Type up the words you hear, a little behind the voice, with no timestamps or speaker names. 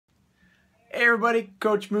Hey everybody,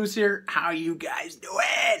 Coach Moose here. How you guys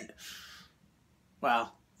doing?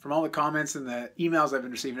 Well, from all the comments and the emails I've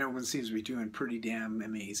been receiving, everyone seems to be doing pretty damn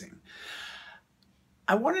amazing.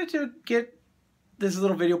 I wanted to get this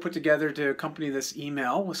little video put together to accompany this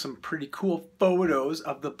email with some pretty cool photos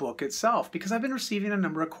of the book itself, because I've been receiving a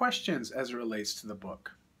number of questions as it relates to the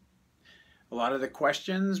book. A lot of the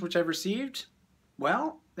questions which I've received,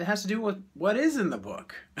 well, it has to do with what is in the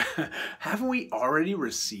book. Haven't we already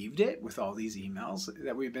received it with all these emails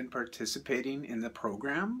that we've been participating in the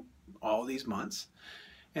program all these months?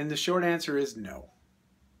 And the short answer is no.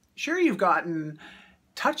 Sure, you've gotten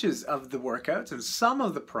touches of the workouts and some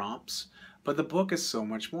of the prompts, but the book is so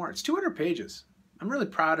much more. It's 200 pages. I'm really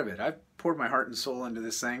proud of it. I've poured my heart and soul into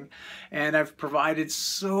this thing, and I've provided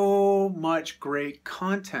so much great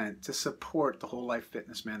content to support the Whole Life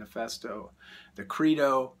Fitness Manifesto, the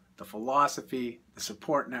credo, the philosophy, the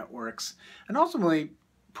support networks, and ultimately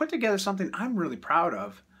put together something I'm really proud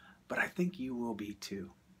of, but I think you will be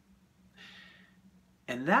too.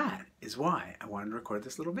 And that is why I wanted to record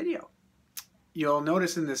this little video. You'll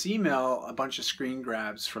notice in this email a bunch of screen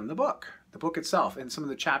grabs from the book itself, and some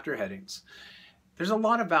of the chapter headings. There's a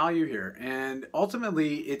lot of value here, and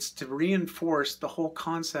ultimately it's to reinforce the whole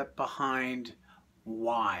concept behind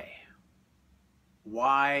why.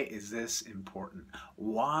 Why is this important?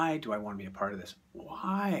 Why do I want to be a part of this?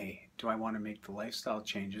 Why do I want to make the lifestyle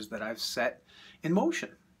changes that I've set in motion?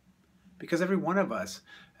 Because every one of us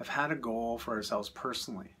have had a goal for ourselves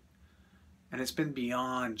personally, and it's been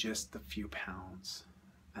beyond just the few pounds.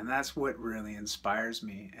 And that's what really inspires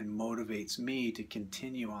me and motivates me to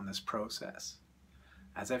continue on this process.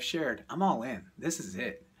 As I've shared, I'm all in. This is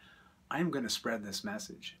it. I'm going to spread this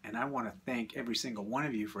message, and I want to thank every single one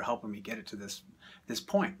of you for helping me get it to this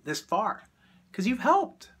point, this far, because you've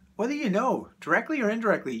helped. Whether you know, directly or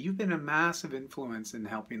indirectly, you've been a massive influence in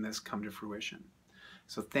helping this come to fruition.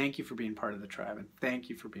 So thank you for being part of the tribe, and thank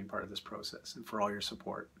you for being part of this process and for all your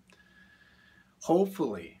support.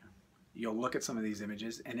 Hopefully, you'll look at some of these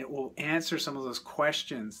images and it will answer some of those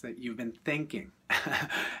questions that you've been thinking.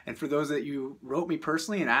 And for those that you wrote me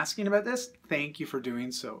personally and asking about this, thank you for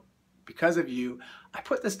doing so. Because of you, I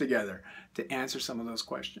put this together to answer some of those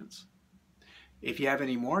questions. If you have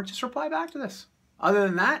any more, just reply back to this. Other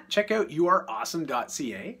than that, check out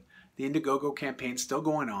youareawesome.ca. The Indiegogo campaign's still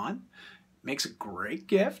going on. Makes a great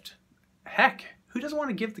gift. Heck, who doesn't want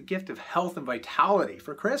to give the gift of health and vitality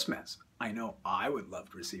for Christmas? I know I would love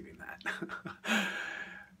receiving that.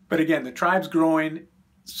 But again, the tribe's growing,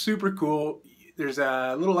 super cool. There's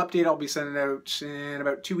a little update I'll be sending out in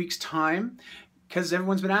about 2 weeks' time, because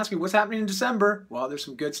everyone's been asking what's happening in December. Well, there's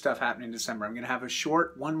some good stuff happening in December. I'm going to have a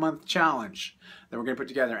short 1-month challenge that we're going to put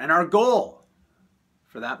together. And our goal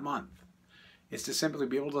for that month is to simply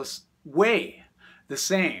be able to weigh the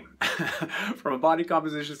same from a body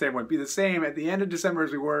composition standpoint, be the same at the end of December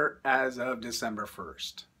as we were as of December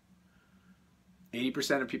 1st.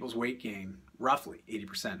 80% of people's weight gain, roughly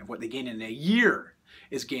 80% of what they gain in a year,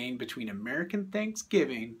 is gained between American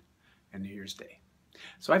Thanksgiving and New Year's Day.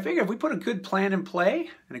 So I figure if we put a good plan in play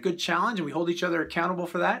and a good challenge and we hold each other accountable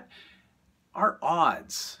for that, our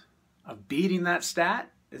odds of beating that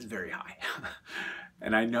stat is very high.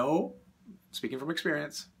 And I know, speaking from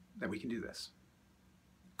experience, that we can do this.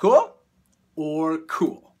 Cool or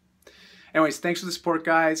cool? Anyways, thanks for the support,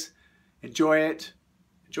 guys. Enjoy it.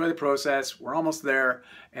 Enjoy the process. We're almost there.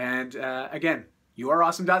 And again,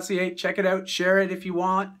 youareawesome.ca. Check it out. Share it if you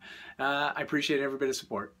want. I appreciate every bit of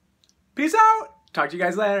support. Peace out. Talk to you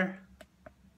guys later.